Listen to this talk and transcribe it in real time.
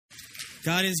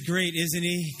God is great, isn't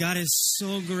He? God is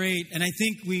so great. And I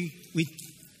think we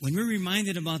when we're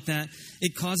reminded about that,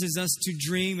 it causes us to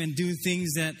dream and do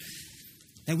things that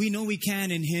we know we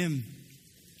can in Him.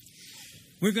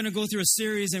 We're going to go through a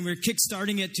series, and we're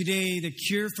kickstarting it today, The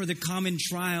Cure for the Common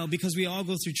Trial, because we all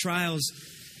go through trials.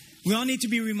 We all need to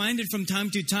be reminded from time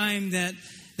to time that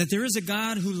there is a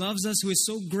God who loves us, who is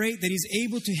so great that He's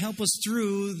able to help us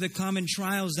through the common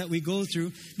trials that we go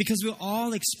through, because we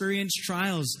all experience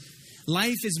trials.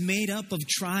 Life is made up of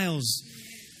trials.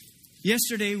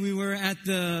 Yesterday, we were at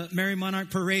the Merry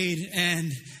Monarch Parade,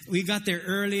 and we got there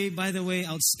early. By the way,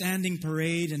 outstanding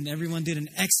parade, and everyone did an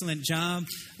excellent job.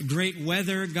 Great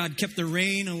weather. God kept the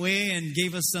rain away and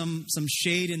gave us some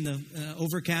shade in the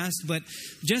overcast. But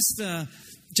just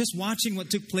watching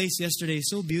what took place yesterday,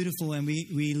 so beautiful, and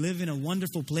we live in a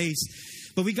wonderful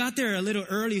place. But we got there a little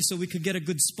early so we could get a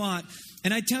good spot.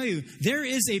 And I tell you, there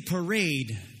is a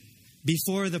parade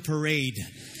before the parade.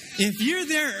 If you're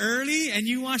there early and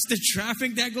you watch the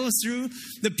traffic that goes through,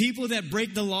 the people that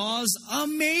break the laws,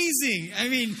 amazing. I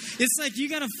mean, it's like you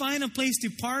got to find a place to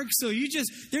park. So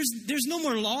there's no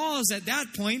more laws at that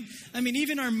point. I mean,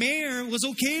 even our mayor was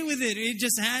okay with it. It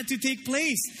just had to take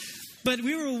place. But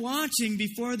we were watching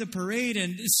before the parade,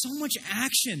 and so much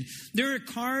action. There were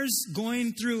cars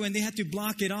going through, and they had to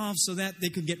block it off so that they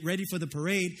could get ready for the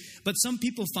parade. But some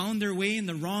people found their way in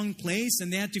the wrong place,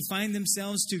 and they had to find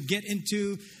themselves to get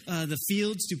into the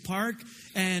fields to park.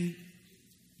 And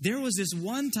there was this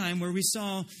one time where we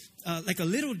saw like a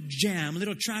little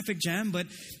traffic jam. But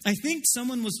I think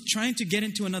someone was trying to get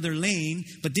into another lane,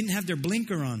 but didn't have their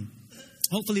blinker on.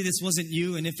 Hopefully this wasn't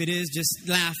you, and if it is, just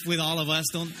laugh with all of us.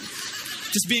 Don't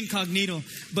just be incognito.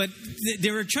 But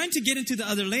they were trying to get into the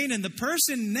other lane, and the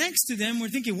person next to them were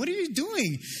thinking, "What are you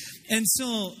doing?" And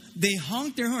so they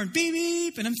honked their horn, beep,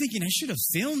 beep. And I'm thinking, I should have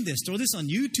filmed this, throw this on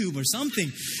YouTube or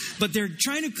something. But they're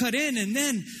trying to cut in, and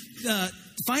then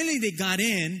finally they got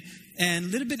in. And a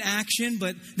little bit action,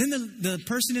 but then the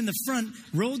person in the front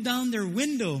rolled down their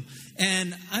window.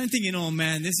 And I'm thinking, oh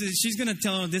man, she's going to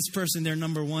tell this person they're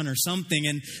number one or something.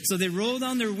 And so they rolled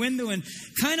down their window and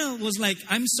kind of was like,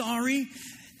 "I'm sorry."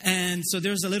 And so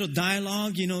there's a little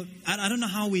dialogue. You know, I don't know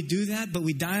how we do that, but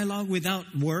we dialogue without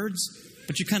words.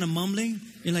 But you're kind of mumbling.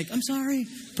 You're like, "I'm sorry."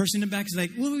 Person in the back is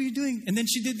like, "What were you doing?" And then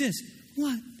she did this.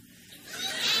 "What?"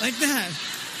 Like that.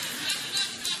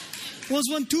 Was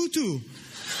one tutu.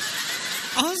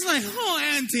 I was like, "Oh,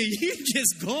 Auntie, you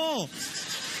just go."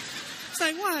 It's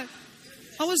like, what?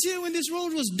 I was here when this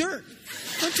road was dirt.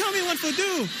 Don't tell me what to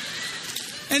do.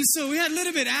 And so we had a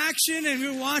little bit of action, and we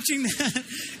were watching that.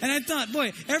 And I thought,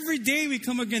 boy, every day we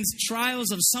come against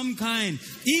trials of some kind,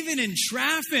 even in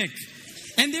traffic.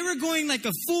 And they were going like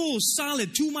a full,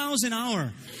 solid 2 miles an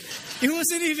hour. It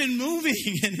wasn't even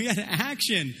moving, and we had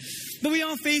action. But we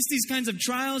all face these kinds of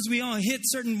trials. We all hit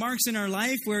certain marks in our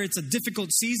life where it's a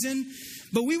difficult season.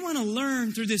 But we want to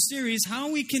learn through this series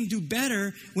how we can do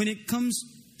better when it comes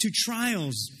to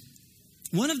trials.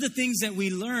 One of the things that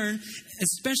we learn,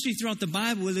 especially throughout the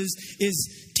Bible,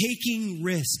 is taking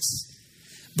risks.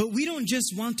 But we don't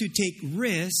just want to take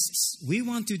risks. We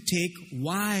want to take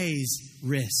wise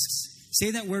risks.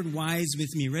 Say that word wise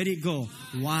with me. Ready? Go.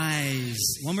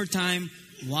 Wise. One more time.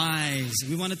 Wise.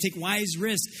 We want to take wise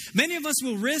risks. Many of us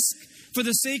will risk for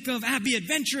the sake of, be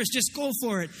adventurous, just go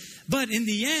for it. But in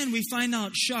the end, we find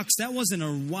out, shucks, that wasn't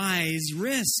a wise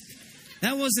risk.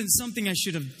 That wasn't something I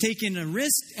should have taken a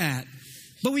risk at.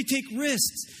 But we take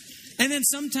risks. And then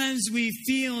sometimes we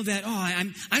feel that,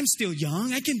 I'm still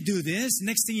young, I can do this.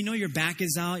 Next thing you know, your back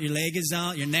is out, your leg is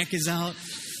out, your neck is out.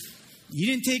 You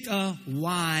didn't take a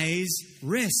wise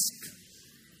risk.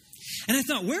 And I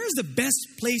thought, where is the best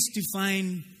place to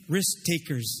find risk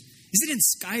takers? Is it in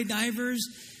skydivers?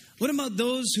 What about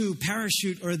those who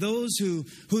parachute or those who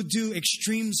do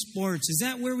extreme sports? Is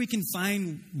that where we can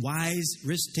find wise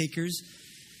risk takers?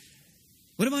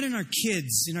 What about in our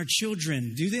kids, in our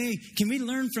children? Can we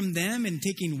learn from them in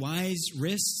taking wise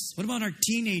risks? What about our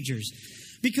teenagers?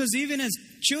 Because even as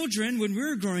children, when we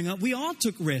were growing up, we all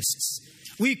took risks.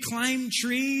 We climbed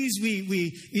trees.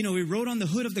 We rode on the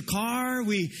hood of the car.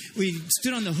 We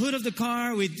stood on the hood of the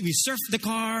car. We surfed the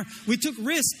car. We took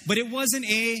risks, but it wasn't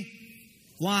a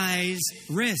wise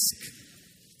risk.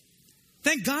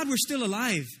 Thank God we're still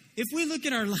alive. If we look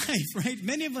at our life, right,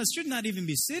 many of us should not even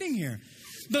be sitting here.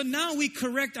 But now we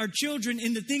correct our children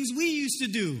in the things we used to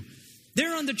do.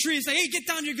 They're on the tree. It's like, "Hey, get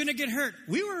down, you're going to get hurt."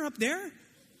 We were up there.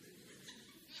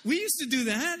 We used to do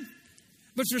that.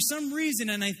 But for some reason,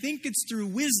 and I think it's through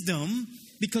wisdom,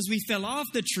 because we fell off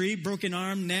the tree, broken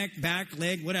arm, neck, back,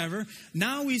 leg, whatever.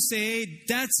 Now we say,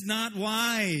 that's not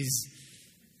wise.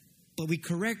 But we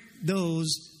correct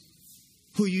those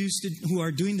who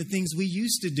are doing the things we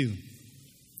used to do.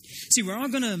 See, we're all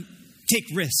going to take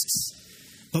risks,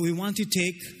 but we want to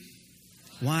take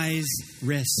wise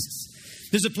risks.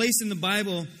 There's a place in the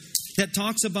Bible that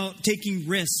talks about taking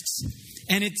risks,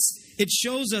 and it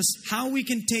shows us how we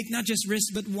can take not just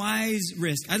risks, but wise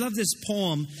risks. I love this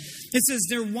poem. It says,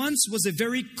 "There once was a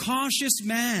very cautious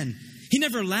man. He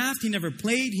never laughed, he never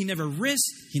played, he never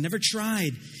risked, he never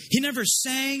tried. He never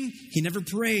sang, he never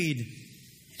prayed.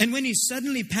 And when he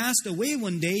suddenly passed away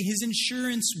one day, his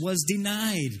insurance was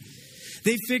denied.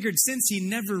 They figured since he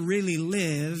never really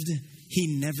lived,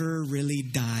 he never really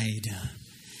died."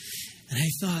 And I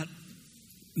thought,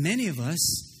 many of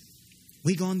us,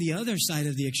 we go on the other side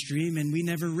of the extreme and we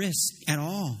never risk at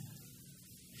all.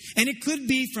 And it could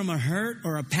be from a hurt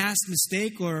or a past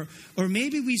mistake, or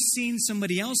maybe we've seen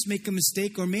somebody else make a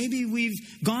mistake, or maybe we've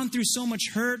gone through so much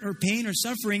hurt or pain or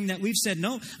suffering that we've said,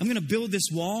 no, I'm going to build this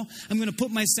wall. I'm going to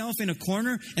put myself in a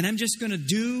corner and I'm just going to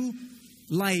do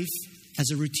life as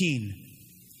a routine.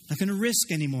 Not going to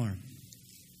risk anymore.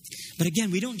 But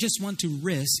again, we don't just want to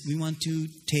risk, we want to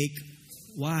take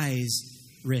wise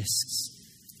risks.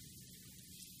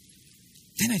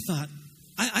 Then I thought,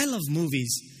 I love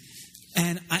movies.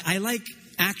 And I like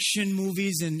action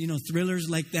movies and, thrillers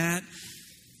like that.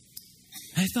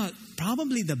 I thought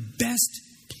probably the best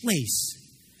place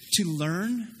to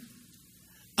learn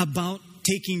about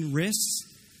taking risks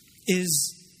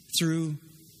is through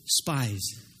spies.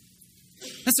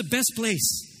 That's the best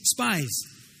place, spies.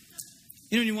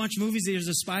 When you watch movies, there's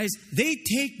the spies. They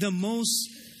take the most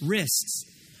risks,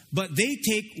 but they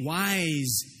take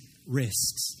wise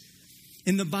risks.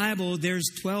 In the Bible, there's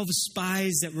 12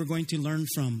 spies that we're going to learn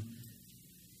from.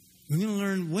 We're going to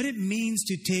learn what it means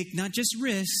to take not just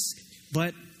risks,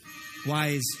 but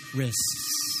wise risks.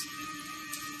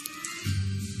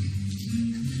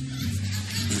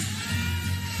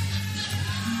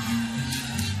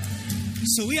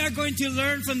 So we are going to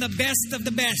learn from the best of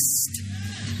the best.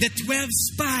 The 12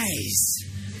 spies.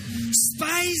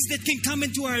 Spies that can come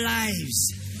into our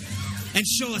lives and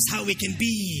show us how we can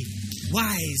be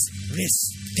wise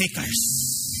risk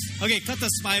takers. Okay, cut the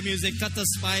spy music, cut the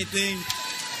spy thing.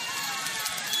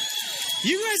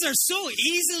 You guys are so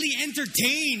easily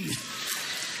entertained.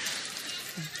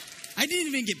 I didn't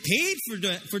even get paid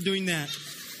for doing that.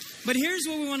 But here's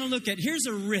what we want to look at. Here's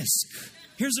a risk.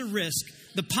 Here's a risk.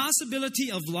 The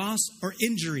possibility of loss or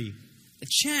injury. A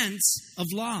chance of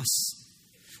loss.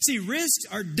 See, risks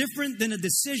are different than a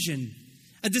decision.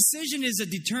 A decision is a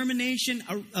determination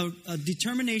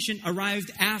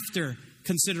arrived after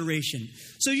consideration.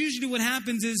 So usually what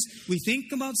happens is we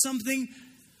think about something,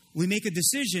 we make a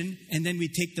decision, and then we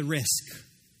take the risk.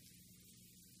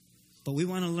 But we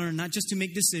want to learn not just to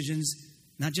make decisions,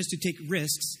 not just to take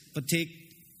risks, but take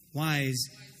wise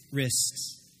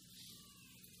risks.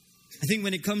 I think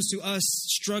when it comes to us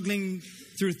struggling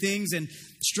through things and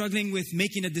struggling with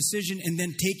making a decision and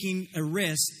then taking a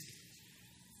risk,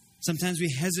 sometimes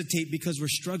we hesitate because we're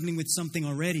struggling with something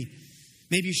already.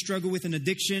 Maybe you struggle with an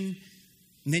addiction,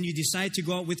 and then you decide to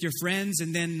go out with your friends,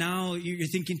 and then now you're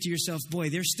thinking to yourself, boy,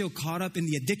 they're still caught up in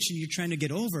the addiction you're trying to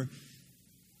get over.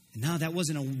 And now that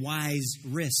wasn't a wise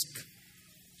risk.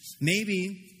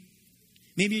 Maybe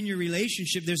in your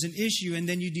relationship there's an issue, and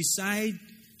then you decide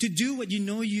to do what you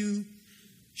know you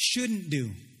shouldn't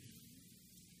do.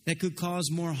 That could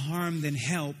cause more harm than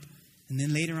help. And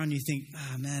then later on you think,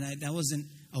 that wasn't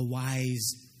a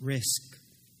wise risk.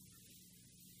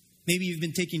 Maybe you've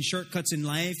been taking shortcuts in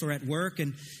life or at work,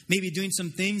 and maybe doing some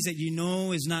things that you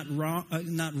know is not wrong,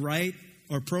 not right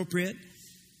or appropriate.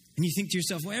 And you think to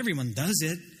yourself, well, everyone does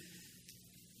it.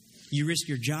 You risk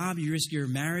your job, you risk your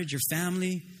marriage, your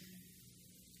family.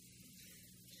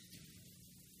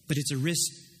 But it's a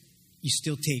risk you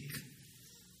still take.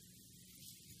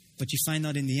 But you find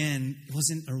out in the end, it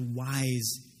wasn't a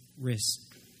wise risk.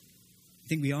 I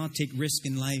think we all take risk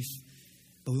in life,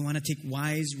 but we want to take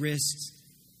wise risks.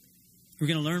 We're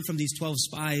going to learn from these 12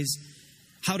 spies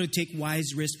how to take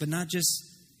wise risks, but not just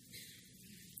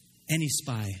any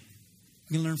spy.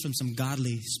 We're going to learn from some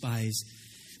godly spies.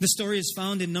 The story is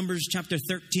found in Numbers chapter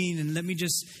 13, and let me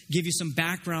just give you some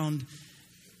background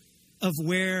of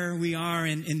where we are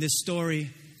in this story.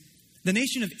 The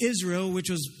nation of Israel, which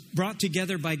was brought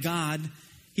together by God,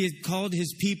 He had called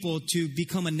His people to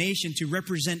become a nation to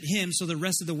represent Him so the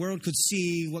rest of the world could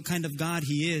see what kind of God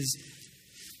He is.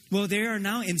 Well, they are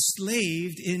now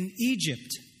enslaved in Egypt.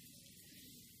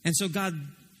 And so God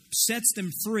sets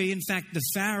them free. In fact, the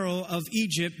Pharaoh of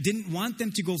Egypt didn't want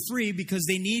them to go free because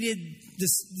they needed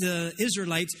the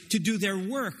Israelites to do their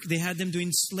work. They had them doing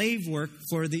slave work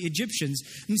for the Egyptians.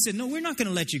 And He said, no, we're not going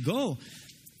to let you go.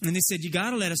 And they said, you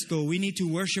got to let us go. We need to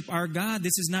worship our God.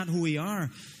 This is not who we are.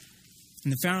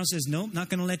 And the Pharaoh says, nope, not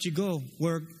going to let you go.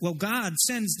 Well, God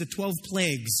sends the 12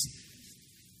 plagues.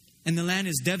 And the land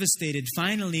is devastated.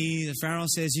 Finally, the Pharaoh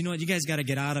says, you know what, you guys got to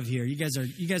get out of here. You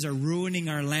guys are ruining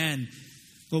our land.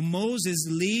 Well, Moses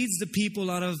leads the people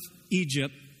out of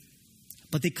Egypt,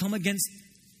 but they come against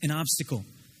an obstacle,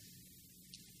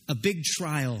 a big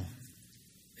trial.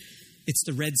 It's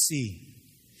the Red Sea.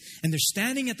 And they're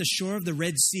standing at the shore of the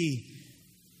Red Sea,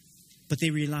 but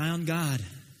they rely on God.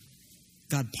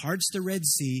 God parts the Red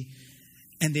Sea,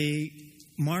 and they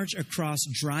march across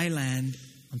dry land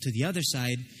onto the other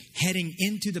side, heading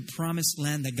into the promised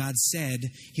land that God said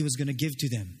He was going to give to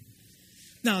them.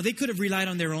 Now, they could have relied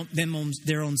on their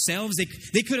own selves.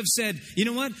 They could have said, you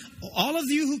know what? All of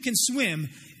you who can swim,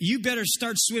 you better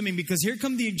start swimming because here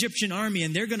come the Egyptian army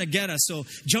and they're going to get us. So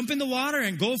jump in the water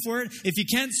and go for it. If you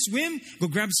can't swim, go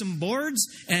grab some boards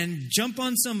and jump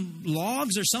on some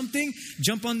logs or something.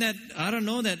 Jump on that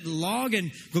log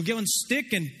and go get one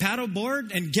stick and paddle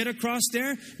board and get across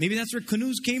there. Maybe that's where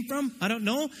canoes came from. I don't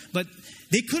know. But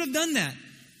they could have done that.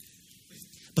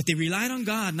 But they relied on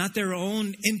God, not their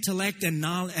own intellect and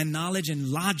knowledge and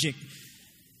logic.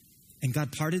 And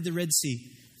God parted the Red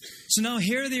Sea. So now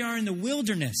here they are in the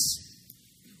wilderness.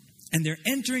 And they're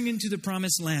entering into the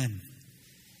promised land.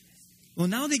 Well,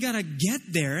 now they got to get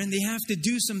there and they have to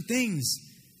do some things.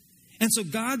 And so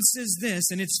God says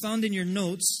this, and it's found in your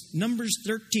notes, Numbers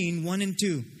 13, 1 and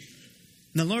 2. And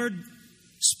the Lord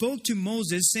spoke to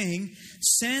Moses, saying,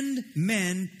 send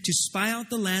men to spy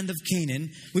out the land of Canaan,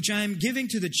 which I am giving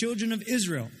to the children of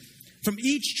Israel. From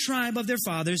each tribe of their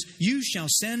fathers, you shall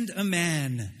send a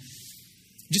man.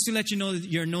 Just to let you know that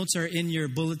your notes are in your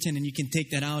bulletin and you can take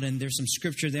that out and there's some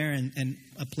scripture there and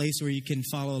a place where you can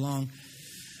follow along.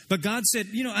 But God said,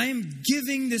 I am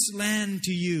giving this land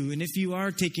to you. And if you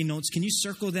are taking notes, can you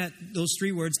circle those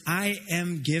 3 words? I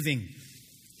am giving.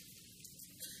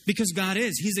 Because God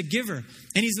is. He's a giver.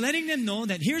 And He's letting them know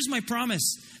that here's my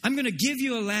promise. I'm going to give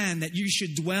you a land that you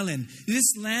should dwell in.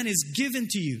 This land is given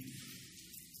to you.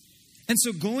 And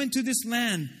so go into this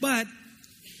land, but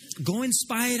go and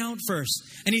spy it out first.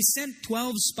 And He sent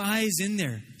 12 spies in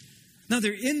there. Now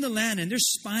they're in the land and they're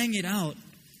spying it out.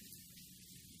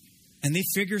 And they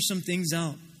figure some things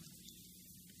out.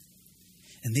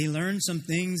 And they learn some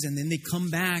things and then they come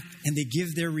back and they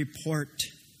give their report.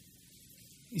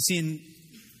 You see,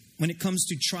 when it comes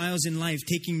to trials in life,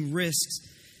 taking risks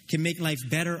can make life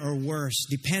better or worse,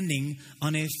 depending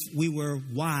on if we were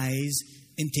wise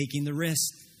in taking the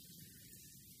risk.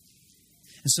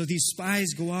 And so these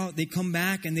spies go out, they come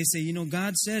back, and they say,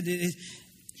 God said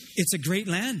it's a great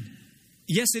land.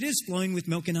 Yes, it is flowing with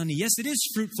milk and honey. Yes, it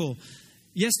is fruitful.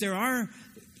 Yes, there are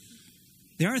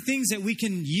things that we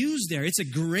can use there. It's a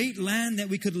great land that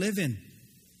we could live in.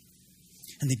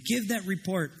 And they give that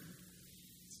report.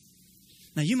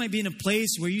 Now, you might be in a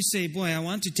place where you say, boy, I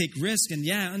want to take risk. And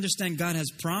yeah, I understand God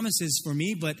has promises for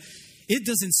me, but it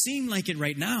doesn't seem like it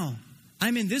right now.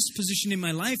 I'm in this position in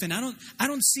my life, and I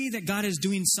don't see that God is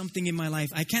doing something in my life.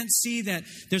 I can't see that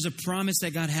there's a promise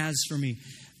that God has for me.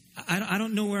 I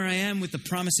don't know where I am with the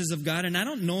promises of God, and I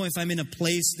don't know if I'm in a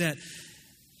place that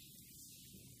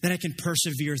I can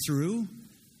persevere through.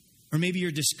 Or maybe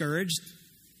you're discouraged.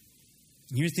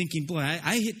 And you're thinking, boy,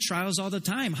 I hit trials all the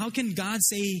time. How can God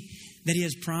say that He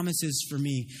has promises for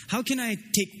me? How can I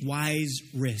take wise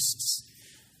risks?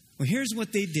 Well, here's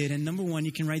what they did. And number 1,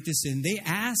 you can write this in. They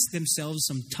asked themselves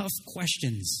some tough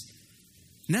questions.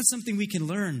 And that's something we can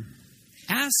learn.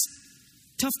 Ask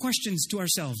tough questions to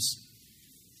ourselves.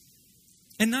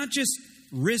 And not just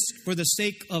risk for the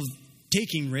sake of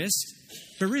taking risks,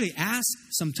 but really ask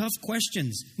some tough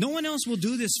questions. No one else will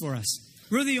do this for us.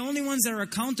 We're the only ones that are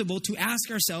accountable to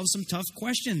ask ourselves some tough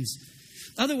questions.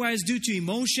 Otherwise, due to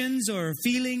emotions or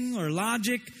feeling or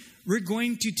logic, we're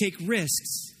going to take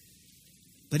risks.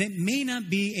 But it may not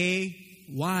be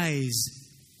a wise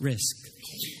risk.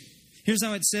 Here's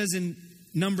how it says in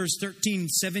Numbers 13,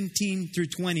 17 through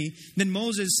 20. Then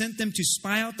Moses sent them to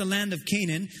spy out the land of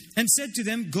Canaan and said to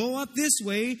them, go up this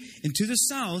way into the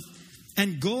south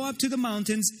and go up to the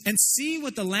mountains and see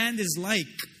what the land is like.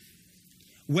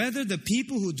 Whether the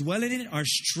people who dwell in it are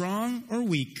strong or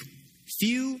weak,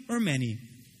 few or many.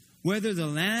 Whether the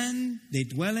land they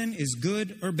dwell in is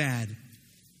good or bad.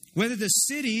 Whether the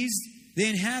cities they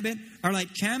inhabit are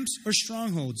like camps or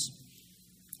strongholds.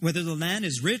 Whether the land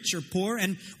is rich or poor,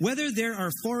 and whether there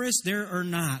are forests there or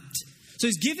not. So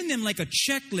He's given them like a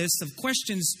checklist of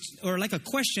questions, or like a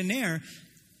questionnaire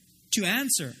to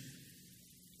answer.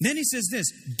 Then He says this,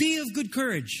 be of good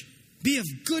courage. Be of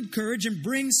good courage and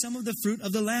bring some of the fruit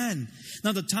of the land.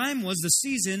 Now the time was the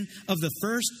season of the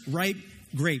first ripe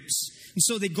grapes. And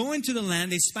so they go into the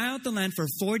land, they spy out the land for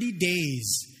 40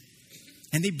 days.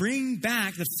 And they bring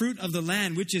back the fruit of the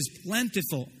land, which is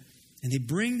plentiful. And they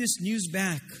bring this news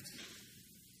back.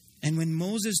 And when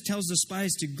Moses tells the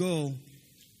spies to go,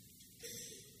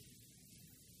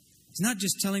 he's not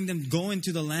just telling them go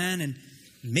into the land and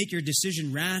make your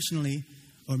decision rationally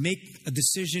or make a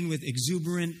decision with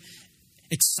exuberant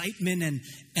excitement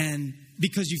and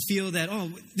because you feel that, oh,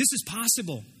 this is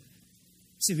possible.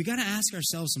 See, we got to ask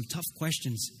ourselves some tough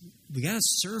questions. We got to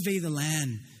survey the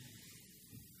land.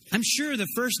 I'm sure the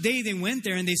first day they went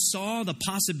there and they saw the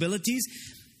possibilities,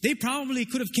 they probably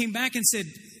could have came back and said,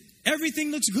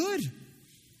 everything looks good.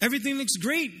 Everything looks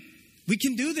great. We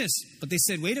can do this. But they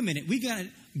said, wait a minute.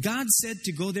 God said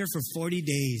to go there for 40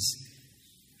 days.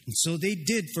 And so they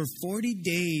did for 40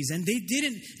 days. And they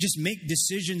didn't just make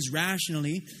decisions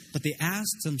rationally, but they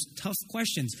asked some tough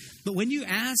questions. But when you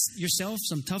ask yourself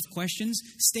some tough questions,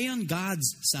 stay on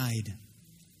God's side.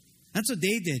 That's what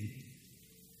they did.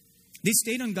 They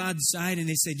stayed on God's side and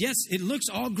they said, yes, it looks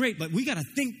all great, but we got to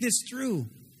think this through.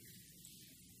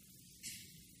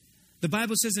 The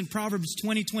Bible says in Proverbs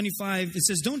 20:25, it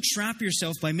says, don't trap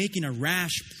yourself by making a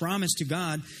rash promise to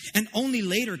God and only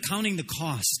later counting the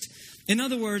cost. In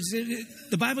other words,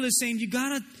 the Bible is saying you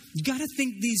gotta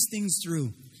think these things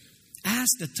through.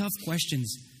 Ask the tough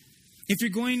questions. If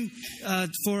you're going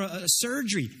for a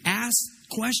surgery, ask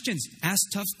questions. Ask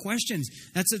tough questions.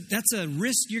 That's a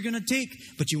risk you're going to take,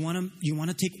 but you want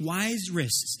to take wise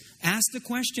risks. Ask the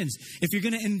questions. If you're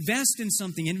going to invest in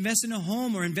something, invest in a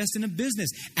home or invest in a business,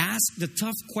 ask the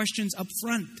tough questions up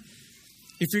front.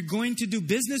 If you're going to do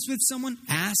business with someone,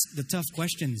 ask the tough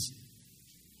questions.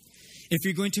 If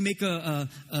you're going to make a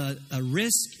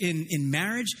risk in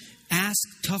marriage, ask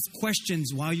tough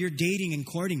questions while you're dating and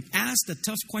courting. Ask the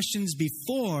tough questions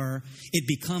before it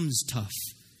becomes tough.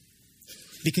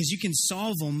 Because you can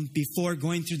solve them before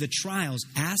going through the trials.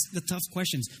 Ask the tough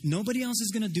questions. Nobody else is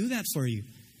going to do that for you.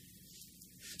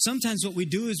 Sometimes what we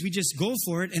do is we just go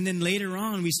for it, and then later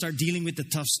on we start dealing with the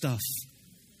tough stuff.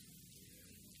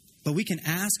 But we can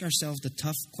ask ourselves the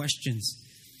tough questions.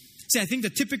 See, I think the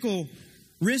typical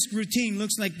risk routine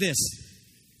looks like this.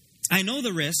 I know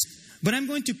the risk, but I'm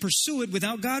going to pursue it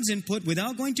without God's input,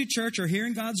 without going to church or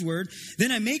hearing God's word.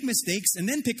 Then I make mistakes and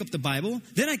then pick up the Bible.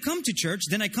 Then I come to church.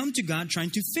 Then I come to God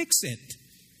trying to fix it.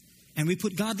 And we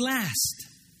put God last.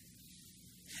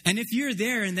 And if you're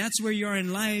there and that's where you are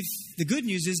in life, the good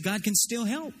news is God can still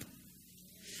help.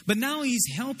 But now He's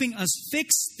helping us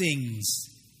fix things,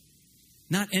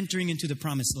 not entering into the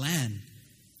promised land.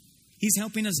 He's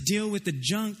helping us deal with the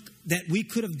junk that we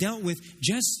could have dealt with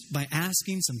just by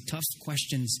asking some tough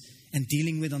questions and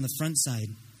dealing with on the front side.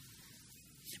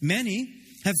 Many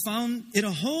have found it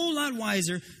a whole lot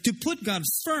wiser to put God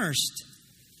first.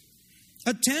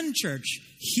 Attend church,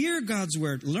 hear God's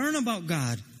word, learn about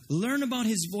God, learn about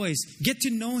His voice, get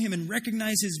to know Him and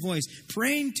recognize His voice,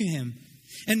 praying to Him.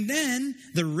 And then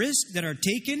the risks that are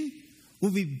taken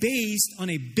will be based on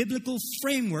a biblical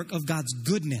framework of God's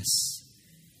goodness.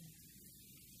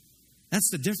 That's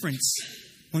the difference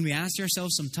when we ask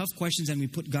ourselves some tough questions and we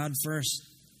put God first.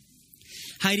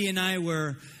 Heidi and I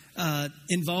were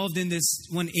involved in this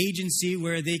one agency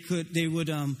where they would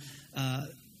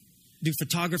do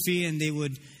photography and they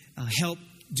would help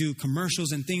do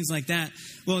commercials and things like that.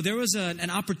 Well, there was an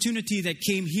opportunity that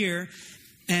came here.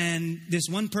 And this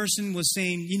one person was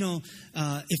saying,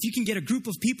 if you can get a group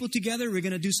of people together, we're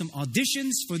going to do some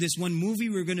auditions for this one movie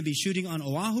we're going to be shooting on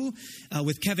Oahu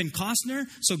with Kevin Costner.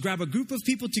 So grab a group of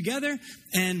people together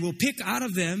and we'll pick out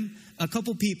of them a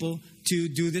couple people to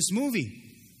do this movie.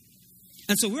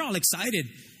 And so we're all excited.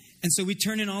 And so we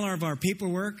turn in all of our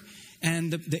paperwork.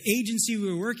 And the agency we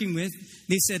were working with,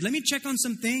 they said, let me check on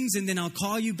some things and then I'll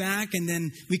call you back and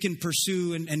then we can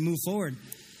pursue and move forward.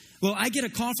 Well, I get a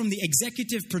call from the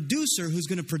executive producer who's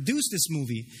going to produce this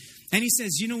movie. And he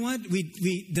says, you know what?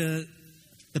 The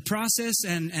process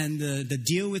and the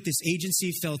deal with this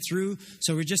agency fell through.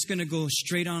 So we're just going to go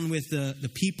straight on with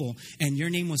the people. And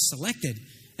your name was selected.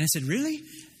 And I said, really?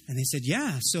 And they said,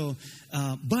 yeah. So,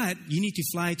 but you need to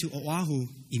fly to Oahu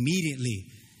immediately.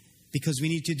 Because we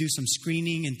need to do some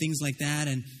screening and things like that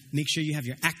and make sure you have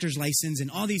your actor's license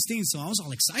and all these things. So I was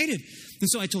all excited. And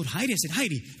so I told Heidi, I said,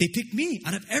 Heidi, they picked me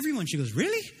out of everyone. She goes,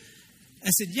 really? I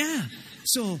said, yeah.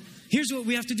 So here's what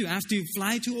we have to do. I have to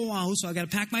fly to Oahu, so I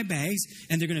got to pack my bags.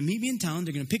 And they're going to meet me in town.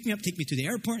 They're going to pick me up, take me to the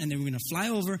airport, and then we're going to fly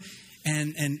over.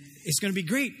 And it's going to be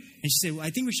great. And she said, well, I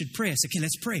think we should pray. I said, okay,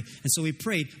 let's pray. And so we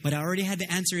prayed, but I already had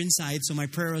the answer inside. So my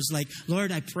prayer was like,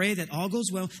 Lord, I pray that all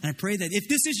goes well. And I pray that if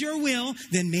this is your will,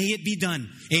 then may it be done.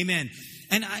 Amen.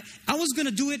 And I was going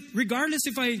to do it regardless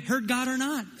if I heard God or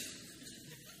not.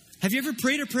 Have you ever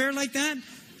prayed a prayer like that?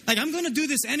 Like, I'm going to do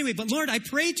this anyway, but Lord, I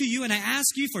pray to you and I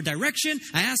ask you for direction.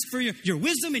 I ask for your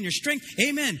wisdom and your strength.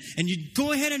 Amen. And you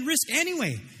go ahead and risk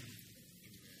anyway.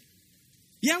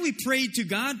 Yeah, we prayed to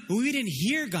God, but we didn't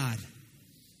hear God.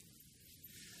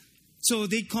 So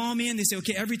they call me and they say,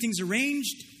 okay, everything's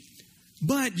arranged,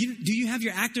 but do you have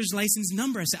your actor's license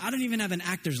number? I said, I don't even have an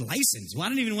actor's license. Well, I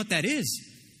don't even know what that is.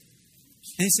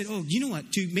 And they said, oh, you know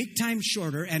what? To make time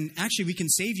shorter, and actually we can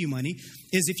save you money,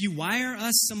 is if you wire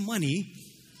us some money.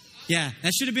 Yeah,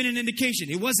 that should have been an indication.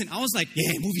 It wasn't. I was like,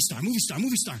 yeah, movie star.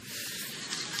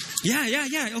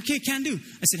 Yeah. Okay, can do.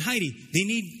 I said, Heidi, they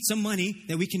need some money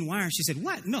that we can wire. She said,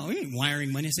 what? No, we ain't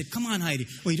wiring money. I said, come on, Heidi.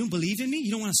 Well, you don't believe in me?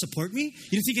 You don't want to support me?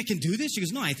 You don't think I can do this? She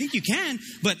goes, no, I think you can,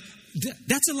 but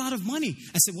that's a lot of money.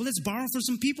 I said, well, let's borrow for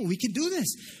some people. We can do this.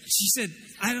 She said,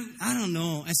 I don't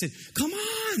know. I said, come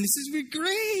on, this is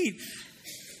great.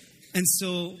 And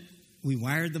so we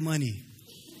wired the money.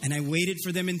 And I waited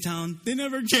for them in town. They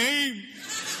never came.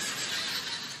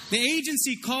 The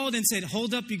agency called and said,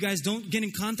 hold up, you guys, don't get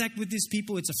in contact with these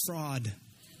people. It's a fraud. I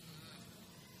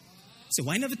said,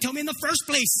 why never tell me in the first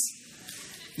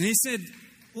place? And they said,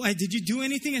 why, did you do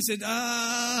anything? I said,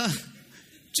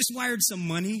 just wired some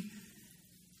money.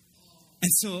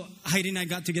 And so Heidi and I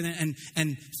got together,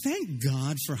 and thank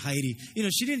God for Heidi. You know,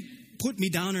 she didn't put me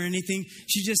down or anything.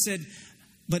 She just said,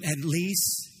 but at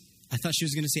least, I thought she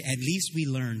was going to say, at least we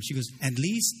learned. She goes, at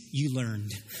least you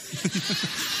learned.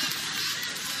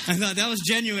 I thought that was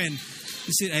genuine.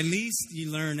 She said, at least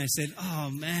you learned. I said, oh,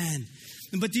 man.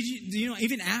 But did you know,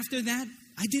 even after that,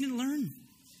 I didn't learn.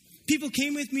 People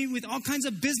came with me with all kinds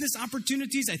of business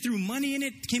opportunities. I threw money in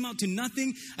it, came out to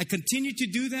nothing. I continued to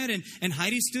do that, and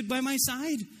Heidi stood by my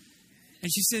side.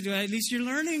 And she said, well, at least you're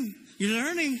learning. You're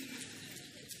learning.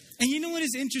 And you know what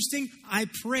is interesting? I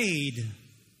prayed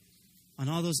on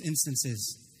all those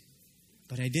instances,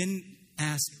 but I didn't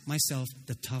ask myself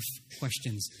the tough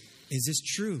questions. Is this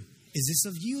true? Is this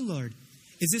of you, Lord?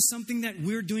 Is this something that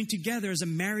we're doing together as a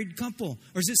married couple?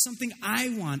 Or is this something I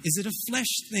want? Is it a flesh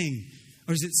thing?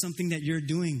 Or is it something that you're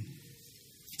doing?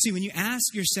 See, when you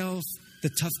ask yourself the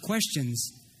tough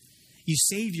questions, you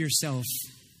save yourself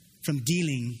from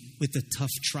dealing with the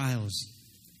tough trials.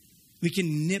 We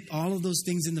can nip all of those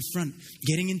things in the front.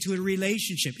 Getting into a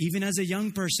relationship, even as a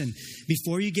young person,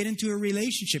 before you get into a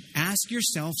relationship, ask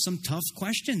yourself some tough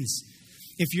questions.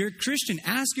 If you're a Christian,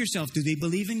 ask yourself, do they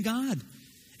believe in God?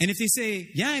 And if they say,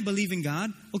 yeah, I believe in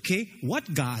God, okay,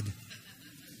 what God?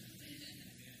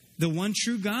 The one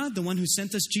true God, the one who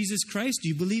sent us Jesus Christ? Do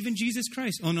you believe in Jesus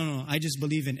Christ? Oh, no, I just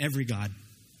believe in every God.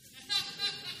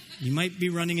 You might be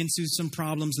running into some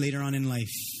problems later on in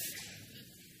life.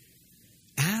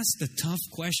 Ask the tough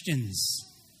questions.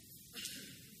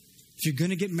 If you're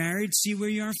going to get married, see where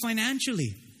you are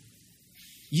financially.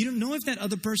 You don't know if that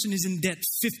other person is in debt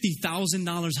 $50,000,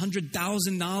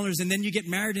 $100,000, and then you get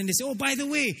married and they say, oh, by the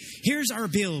way, here's our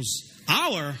bills.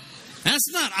 Our?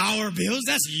 That's not our bills,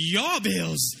 that's your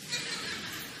bills.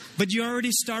 But you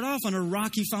already start off on a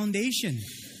rocky foundation.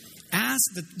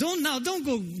 Don't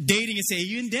go dating and say, are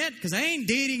you in debt? Because I ain't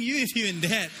dating you if you're in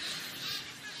debt.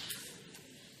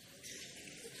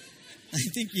 I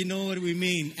think you know what we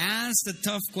mean. Ask the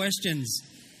tough questions.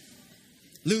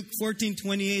 Luke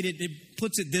 14:28, it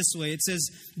puts it this way. It says,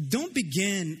 don't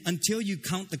begin until you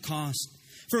count the cost.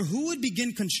 For who would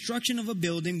begin construction of a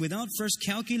building without first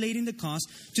calculating the cost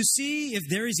to see if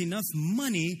there is enough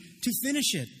money to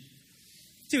finish it?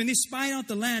 See, when they spied out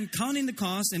the land, counting the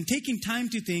cost and taking time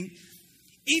to think,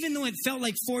 even though it felt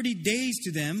like 40 days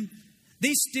to them,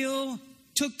 they still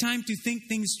took time to think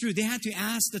things through. They had to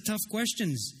ask the tough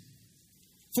questions.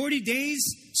 40 days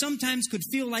sometimes could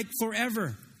feel like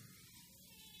forever.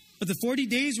 But the 40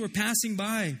 days were passing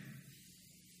by.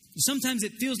 Sometimes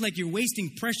it feels like you're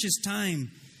wasting precious time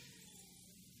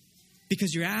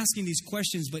because you're asking these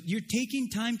questions, but you're taking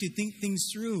time to think things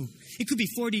through. It could be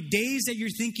 40 days that you're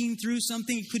thinking through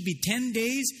something. It could be 10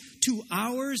 days, 2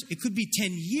 hours. It could be 10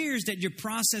 years that you're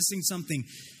processing something.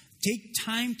 Take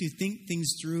time to think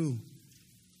things through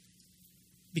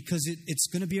because it's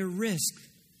going to be a risk.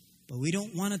 But we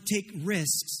don't want to take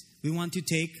risks. We want to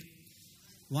take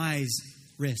wise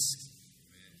risks.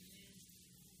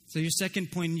 So your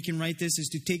second point, you can write this, is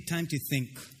to take time to think.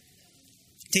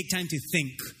 Take time to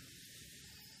think.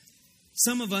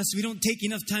 Some of us, we don't take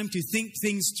enough time to think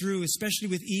things through, especially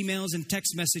with emails and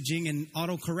text messaging and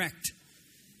autocorrect.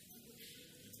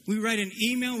 We write an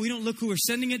email. We don't look who we're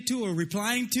sending it to or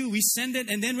replying to. We send it,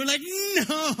 and then we're like,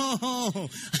 no,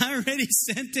 I already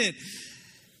sent it.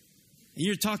 And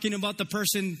you're talking about the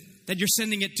person that you're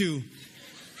sending it to.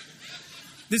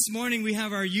 This morning we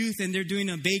have our youth, and they're doing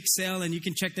a bake sale, and you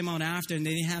can check them out after. And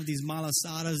they have these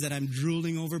malasadas that I'm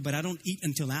drooling over, but I don't eat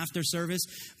until after service.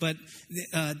 But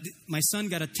my son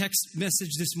got a text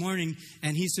message this morning,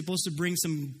 and he's supposed to bring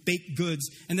some baked goods.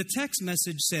 And the text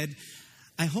message said,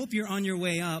 I hope you're on your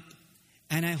way up,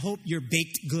 and I hope you're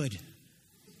baked good.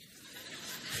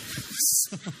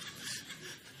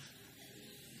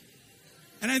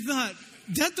 And I thought,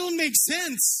 that don't make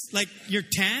sense. Like, you're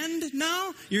tanned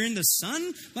now? You're in the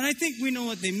sun? But I think we know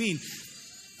what they mean.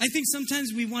 I think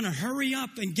sometimes we want to hurry up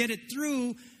and get it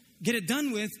through, get it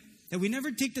done with, that we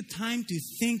never take the time to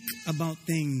think about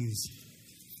things.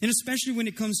 And especially when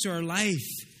it comes to our life,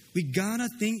 we gotta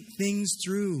think things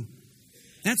through.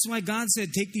 That's why God said,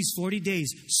 take these 40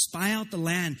 days, spy out the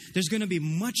land. There's going to be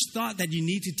much thought that you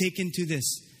need to take into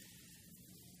this.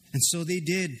 And so they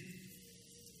did.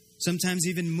 Sometimes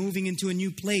even moving into a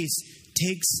new place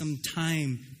takes some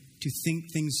time to think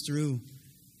things through.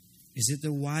 Is it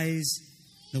the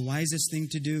wisest thing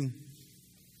to do?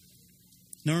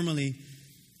 Normally,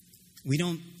 we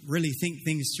don't really think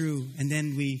things through, and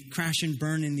then we crash and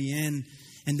burn in the end.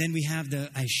 And then we have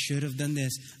I should have done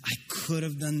this. I could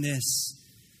have done this.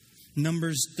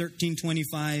 Numbers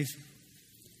 13:25.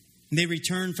 They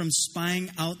returned from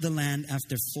spying out the land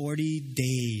after 40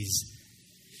 days.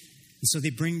 And so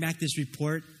they bring back this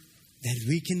report that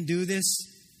we can do this.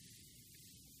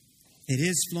 It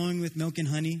is flowing with milk and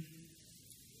honey.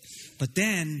 But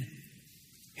then,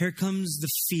 here comes the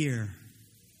fear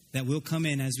that will come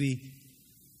in as we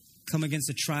come against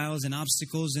the trials and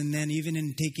obstacles, and then even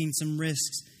in taking some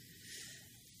risks.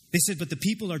 They said, but the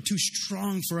people are too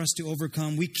strong for us to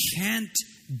overcome. We can't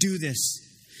do this.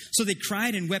 So they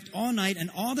cried and wept all night, and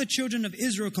all the children of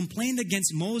Israel complained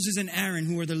against Moses and Aaron,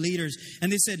 who were the leaders.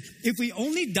 And they said, if we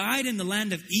only died in the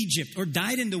land of Egypt or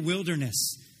died in the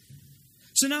wilderness.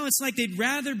 So now it's like they'd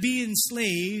rather be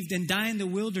enslaved and die in the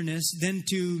wilderness than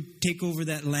to take over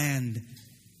that land.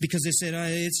 Because they said,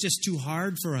 it's just too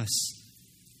hard for us.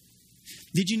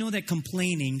 Did you know that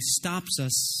complaining stops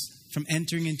us from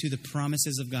entering into the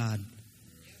promises of God?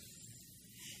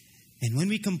 And when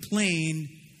we complain,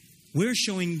 we're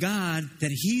showing God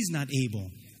that He's not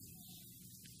able.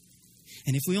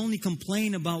 And if we only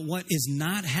complain about what is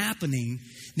not happening,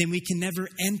 then we can never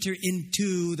enter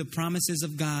into the promises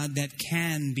of God that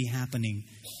can be happening.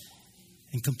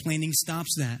 And complaining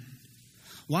stops that.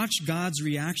 Watch God's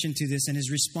reaction to this and His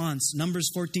response.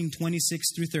 Numbers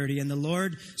 14:26-30. And the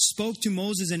Lord spoke to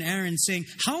Moses and Aaron, saying,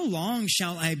 how long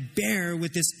shall I bear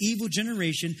with this evil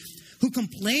generation who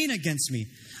complain against me?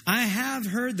 I have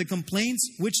heard the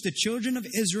complaints which the children of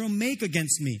Israel make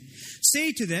against me.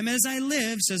 Say to them, as I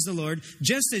live, says the Lord,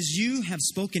 just as you have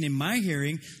spoken in my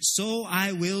hearing, so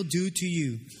I will do to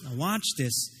you. Now watch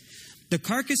this. The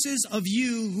carcasses of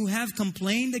you who have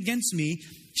complained against me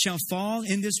shall fall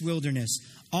in this wilderness.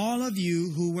 All of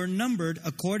you who were numbered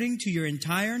according to your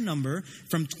entire number,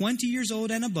 from 20 years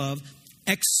old and above,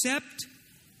 except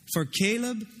for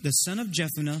Caleb the son of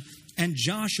Jephunneh and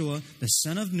Joshua the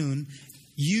son of Nun,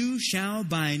 you shall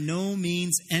by no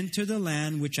means enter the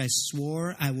land which I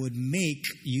swore I would make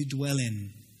you dwell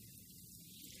in.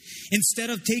 Instead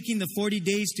of taking the 40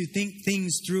 days to think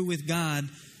things through with God,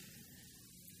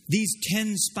 these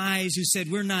 10 spies who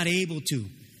said we're not able to,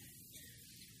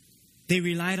 they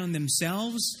relied on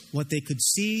themselves, what they could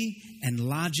see, and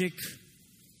logic.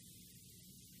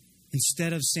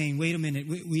 Instead of saying, wait a minute,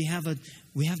 we have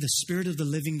the Spirit of the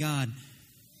living God.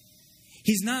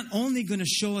 He's not only going to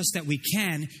show us that we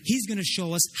can, He's going to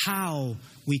show us how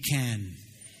we can.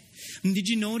 And did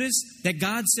you notice that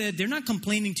God said, they're not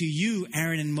complaining to you,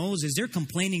 Aaron and Moses, they're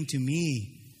complaining to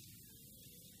me.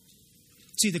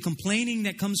 See, the complaining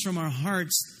that comes from our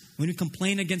hearts, when we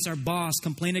complain against our boss,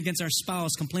 complain against our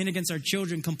spouse, complain against our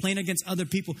children, complain against other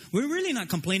people, we're really not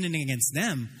complaining against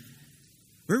them.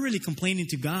 We're really complaining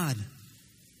to God.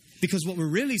 Because what we're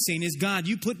really saying is, God,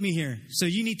 you put me here, so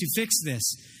you need to fix this.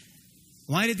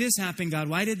 Why did this happen, God?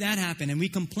 Why did that happen? And we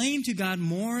complain to God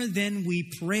more than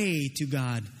we pray to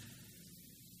God.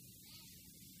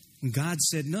 And God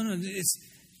said, no,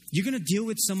 you're going to deal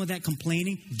with some of that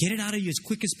complaining. Get it out of you as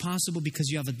quick as possible because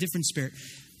you have a different spirit.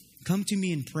 Come to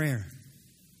me in prayer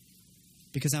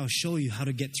because I will show you how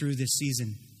to get through this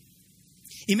season.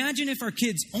 Imagine if our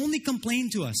kids only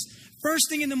complained to us. First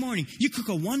thing in the morning, you cook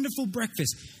a wonderful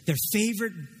breakfast, their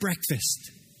favorite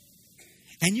breakfast.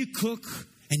 And you cook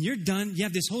and you're done. You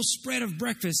have this whole spread of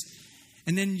breakfast.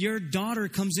 And then your daughter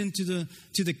comes into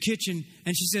the kitchen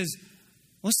and she says,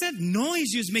 "What's that noise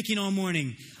you was making all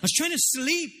morning? I was trying to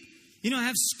sleep. I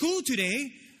have school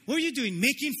today. What are you doing?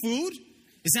 Making food?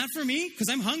 Is that for me? Because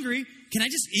I'm hungry. Can I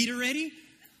just eat already?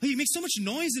 Oh, you make so much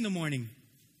noise in the morning."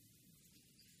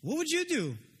 What would you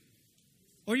do?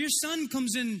 Or your son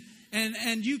comes in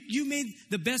and you made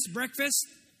the best breakfast,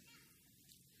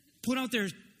 put out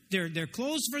their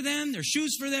clothes for them, their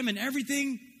shoes for them and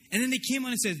everything. And then they came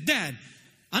on and said, "Dad,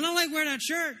 I don't like wearing that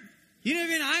shirt. You didn't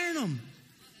even iron them.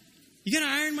 You got to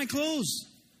iron my clothes.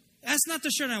 That's not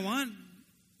the shirt I want.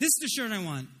 This is the shirt I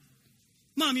want.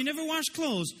 Mom, you never wash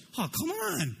clothes. Oh, come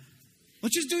on.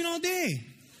 What you doing all day?"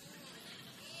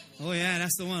 Oh, yeah,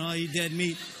 that's the one. All you dead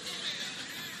meat.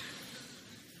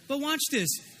 But watch this.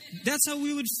 That's how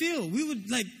we would feel. We would,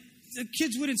 the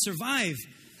kids wouldn't survive.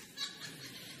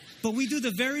 But we do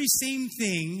the very same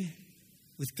thing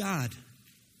with God.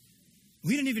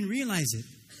 We don't even realize it.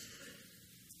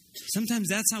 Sometimes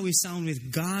that's how we sound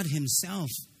with God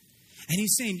himself. And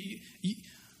he's saying,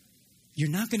 you're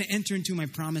not going to enter into my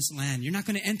promised land. You're not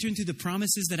going to enter into the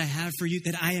promises that I have for you,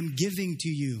 that I am giving to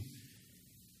you,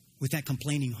 with that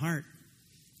complaining heart.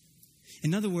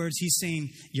 In other words, he's saying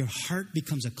your heart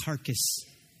becomes a carcass.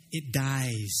 It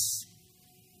dies,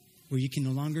 where you can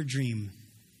no longer dream.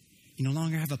 You no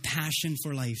longer have a passion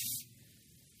for life.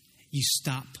 You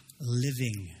stop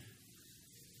living.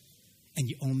 And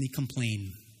you only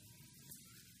complain.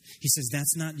 He says,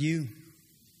 that's not you.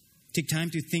 Take time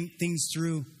to think things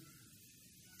through.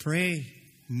 Pray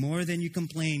more than you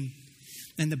complain.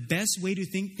 And the best way to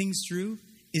think things through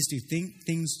is to think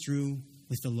things through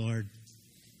with the Lord.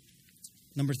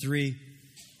 Number 3,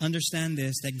 understand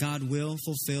this, that God will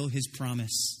fulfill his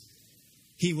promise.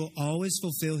 He will always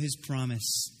fulfill his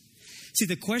promise. See,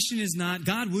 the question is not,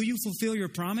 "God, will you fulfill your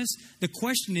promise?" The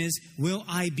question is, will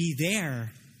I be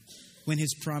there when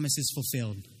his promise is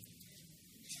fulfilled?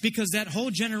 Because that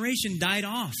whole generation died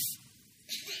off.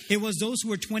 It was those who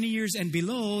were 20 years and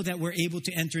below that were able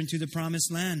to enter into the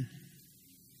promised land.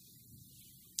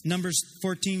 Numbers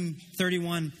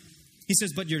 14:31, he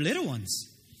says, "But your little ones,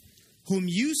 whom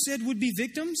you said would be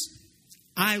victims,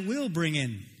 I will bring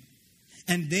in,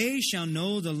 and they shall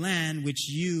know the land which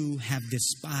you have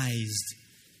despised."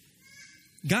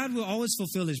 God will always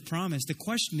fulfill his promise. The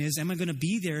question is, am I going to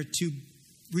be there to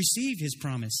receive his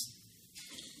promise?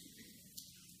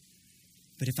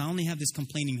 But if I only have this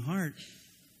complaining heart,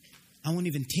 I won't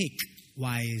even take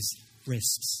wise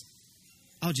risks.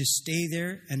 I'll just stay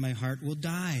there and my heart will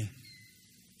die.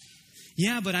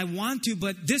 Yeah, but I want to,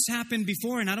 but this happened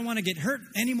before and I don't want to get hurt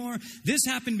anymore. This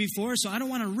happened before, so I don't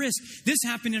want to risk. This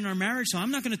happened in our marriage, so I'm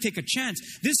not going to take a chance.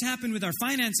 This happened with our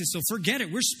finances, so forget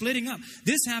it. We're splitting up.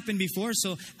 This happened before,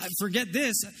 so forget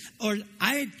this. Or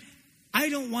I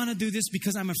don't want to do this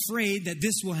because I'm afraid that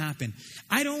this will happen.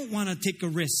 I don't want to take a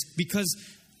risk because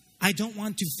I don't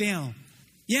want to fail.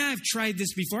 Yeah, I've tried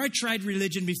this before. I tried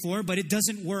religion before, but it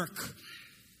doesn't work.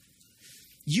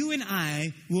 You and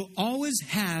I will always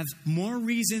have more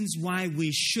reasons why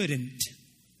we shouldn't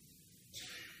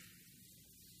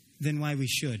than why we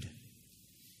should.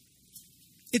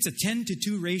 It's a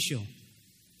 10-to-2 ratio.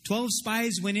 12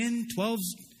 spies went in, 12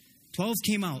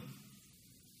 came out.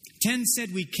 10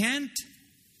 said we can't,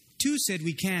 2 said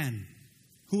we can.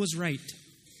 Who was right?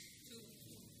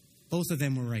 Both of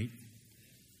them were right.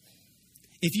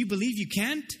 If you believe you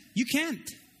can't, you can't.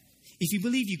 If you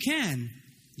believe you can,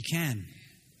 you can.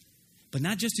 But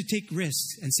not just to take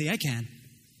risks and say, I can.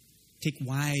 Take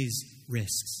wise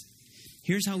risks.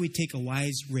 Here's how we take a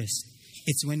wise risk.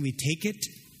 It's when we take it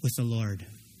with the Lord.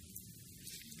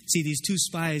 See, these 2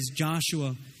 spies,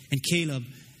 Joshua and Caleb,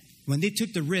 when they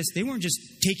took the risk, they weren't just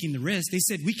taking the risk. They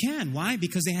said, we can. Why?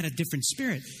 Because they had a different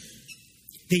spirit.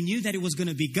 They knew that it was going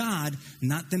to be God,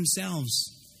 not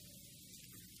themselves.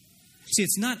 See,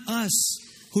 it's not us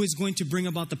who is going to bring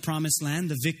about the promised land,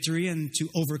 the victory, and to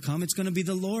overcome. It's going to be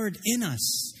the Lord in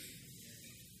us.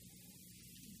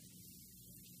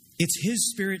 It's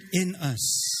His Spirit in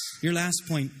us. Your last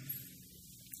point.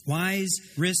 Wise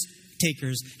risk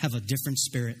takers have a different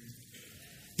spirit.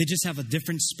 They just have a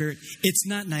different spirit. It's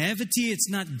not naivety. It's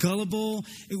not gullible.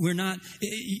 You're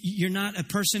not a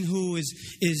person who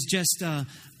is just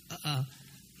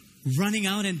running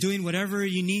out and doing whatever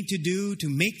you need to do to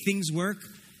make things work.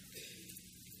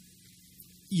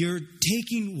 You're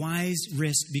taking wise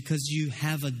risk because you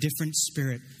have a different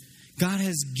spirit. God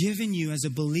has given you as a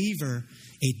believer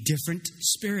a different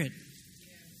spirit.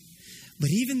 But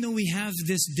even though we have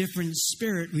this different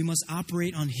spirit, we must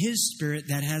operate on His Spirit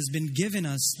that has been given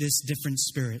us this different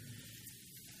spirit.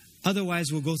 Otherwise,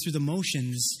 we'll go through the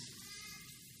motions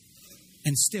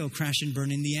and still crash and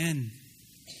burn in the end.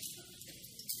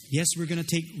 Yes, we're going to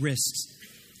take risks,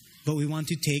 but we want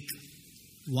to take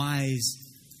wise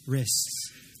risks.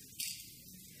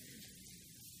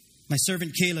 My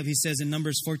servant Caleb, he says in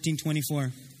Numbers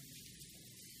 14:24,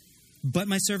 but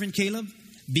my servant Caleb,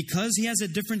 because he has a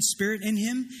different spirit in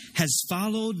him, has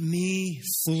followed me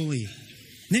fully.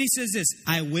 And then he says this,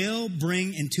 I will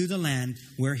bring into the land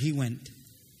where he went,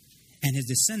 and his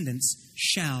descendants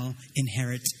shall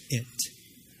inherit it.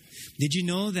 Did you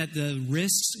know that the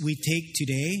risks we take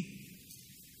today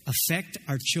affect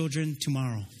our children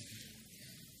tomorrow?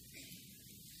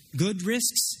 Good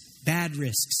risks, bad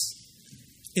risks.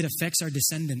 It affects our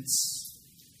descendants.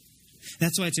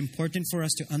 That's why it's important for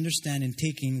us to understand in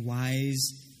taking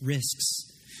wise risks.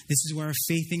 This is where our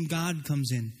faith in God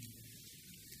comes in.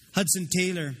 Hudson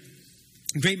Taylor,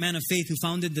 a great man of faith who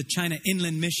founded the China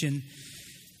Inland Mission,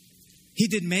 he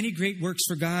did many great works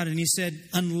for God, and he said,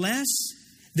 unless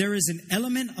there is an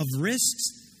element of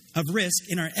risk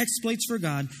in our exploits for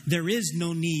God, there is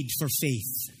no need for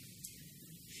faith.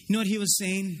 You know what he was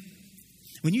saying?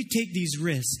 When you take these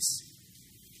risks,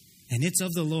 and it's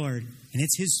of the Lord, and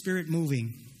it's His Spirit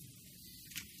moving,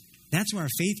 that's where our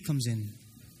faith comes in.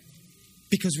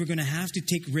 Because we're going to have to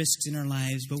take risks in our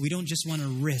lives, but we don't just want to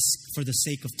risk for the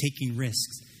sake of taking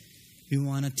risks. We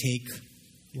want to take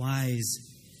wise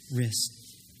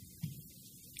risks.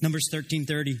 Numbers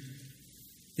 13:30.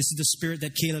 This is the spirit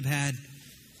that Caleb had.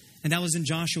 And that was in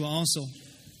Joshua also.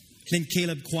 Then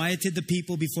Caleb quieted the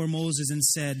people before Moses and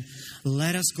said,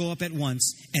 let us go up at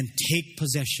once and take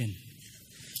possession,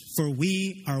 for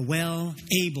we are well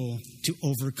able to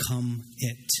overcome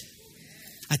it.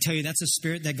 I tell you, that's a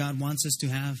spirit that God wants us to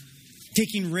have.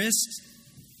 Taking risks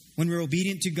when we're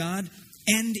obedient to God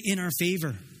and in our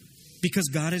favor, because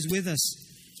God is with us.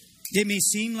 It may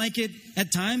seem like it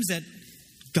at times that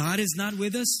God is not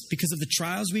with us because of the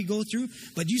trials we go through,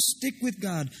 but you stick with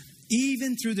God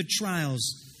even through the trials,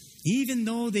 even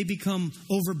though they become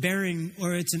overbearing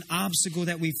or it's an obstacle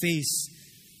that we face.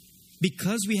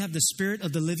 Because we have the Spirit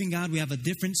of the living God, we have a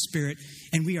different spirit,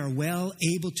 and we are well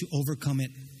able to overcome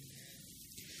it.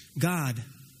 God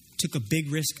took a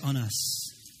big risk on us.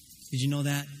 Did you know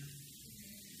that?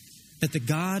 That the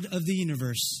God of the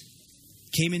universe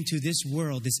came into this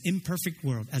world, this imperfect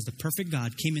world, as the perfect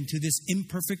God came into this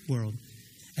imperfect world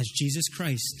as Jesus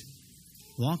Christ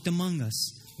walked among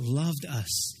us, loved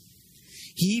us.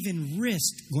 He even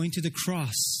risked going to the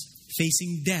cross,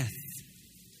 facing death.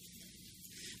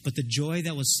 But the joy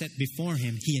that was set before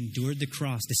him, he endured the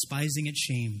cross, despising its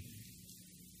shame.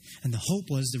 And the hope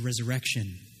was the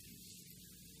resurrection.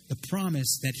 The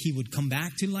promise that he would come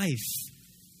back to life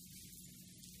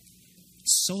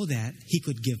so that he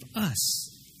could give us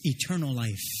eternal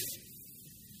life.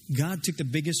 God took the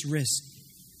biggest risk.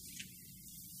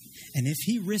 And if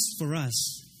he risked for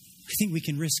us, I think we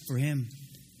can risk for him.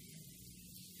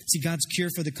 See, God's cure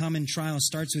for the common trial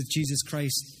starts with Jesus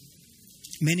Christ.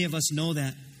 Many of us know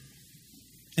that.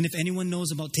 And if anyone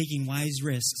knows about taking wise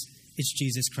risks, it's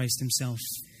Jesus Christ himself.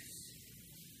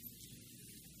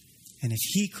 And if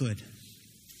he could,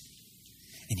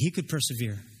 and he could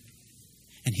persevere,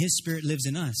 and his Spirit lives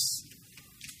in us,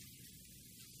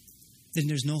 then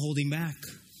there's no holding back.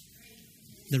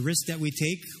 The risk that we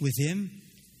take with him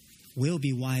will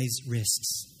be wise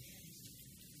risks,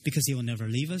 because he will never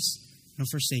leave us nor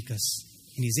forsake us.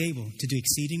 And he's able to do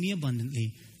exceedingly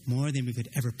abundantly more than we could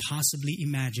ever possibly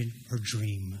imagine or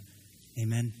dream.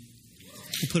 Amen.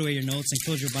 You put away your notes and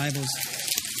close your Bibles.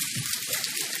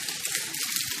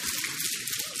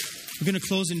 We're going to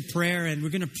close in prayer, and we're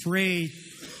going to pray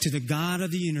to the God of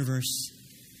the universe.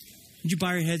 Would you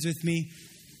bow your heads with me?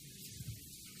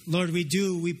 Lord, we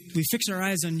fix our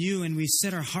eyes on you, and we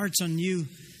set our hearts on you.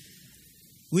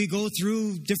 We go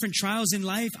through different trials in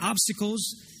life, obstacles.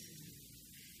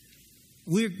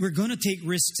 We're going to take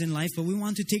risks in life, but we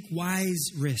want to take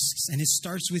wise risks, and it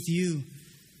starts with you.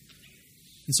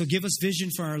 And so give us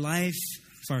vision for our life,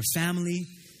 for our family.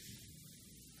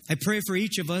 I pray for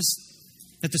each of us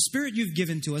that the Spirit you've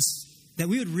given to us, that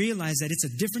we would realize that it's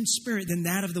a different spirit than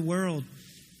that of the world.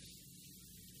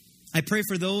 I pray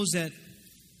for those that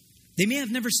they may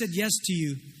have never said yes to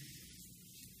you.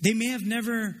 They may have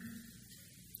never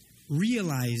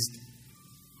realized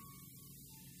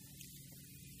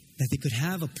that they could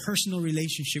have a personal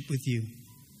relationship with you.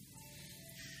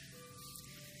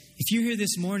 If you're here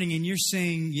this morning and you're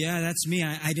saying, yeah, that's me.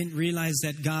 I didn't realize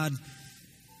that God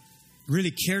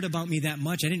really cared about me that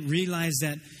much. I didn't realize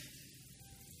that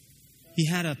He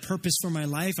had a purpose for my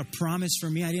life, a promise for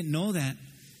me. I didn't know that.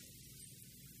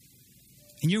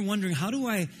 And you're wondering, how do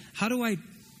I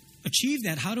achieve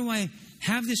that? How do I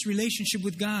have this relationship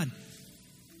with God?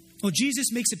 Well,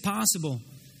 Jesus makes it possible.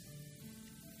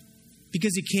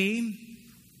 because He came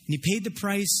and He paid the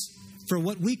price for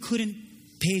what we couldn't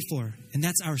pay for, and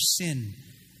that's our sin.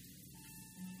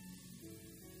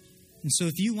 And so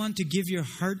if you want to give your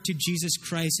heart to Jesus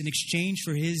Christ in exchange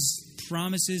for His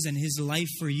promises and His life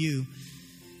for you,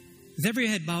 with every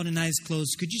head bowed and eyes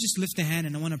closed, could you just lift a hand?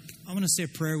 And I want to say a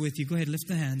prayer with you. Go ahead, lift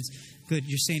the hands. Good.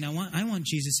 You're saying, I want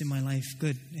Jesus in my life.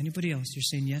 Good. Anybody else? You're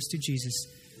saying yes to Jesus.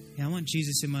 Yeah, I want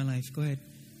Jesus in my life. Go ahead.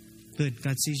 Good.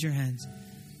 God sees your hands.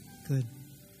 Good.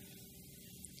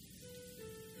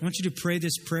 I want you to pray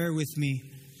this prayer with me.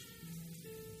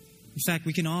 In fact,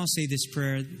 we can all say this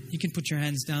prayer. You can put your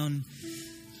hands down.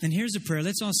 And here's a prayer.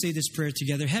 Let's all say this prayer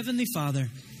together. Heavenly Father,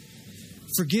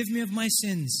 forgive me of my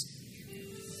sins.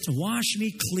 Wash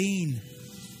me clean.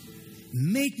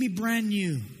 Make me brand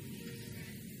new.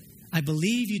 I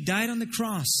believe you died on the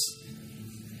cross.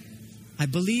 I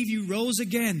believe you rose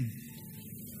again.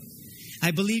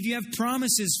 I believe you have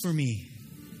promises for me.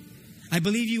 I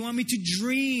believe you want me to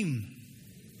dream.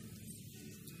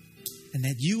 And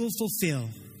that you will fulfill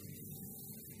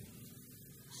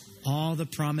all the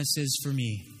promises for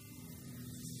me.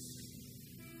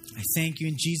 I thank you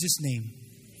in Jesus' name.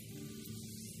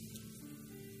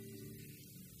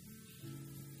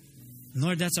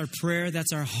 Lord, that's our prayer.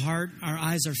 That's our heart. Our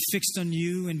eyes are fixed on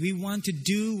you, and we want to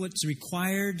do what's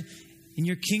required in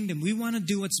your kingdom. We want to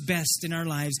do what's best in our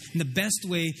lives. And the best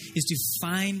way is to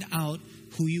find out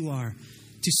who you are,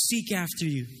 to seek after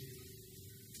you,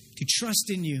 to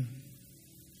trust in you.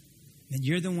 And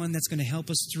you're the one that's going to help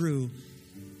us through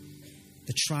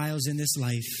the trials in this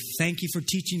life. Thank you for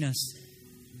teaching us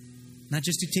not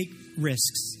just to take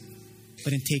risks,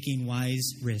 but in taking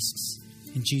wise risks.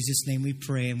 In Jesus' name we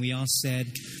pray, and we all said,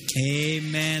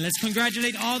 amen. Let's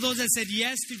congratulate all those that said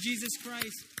yes to Jesus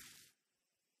Christ.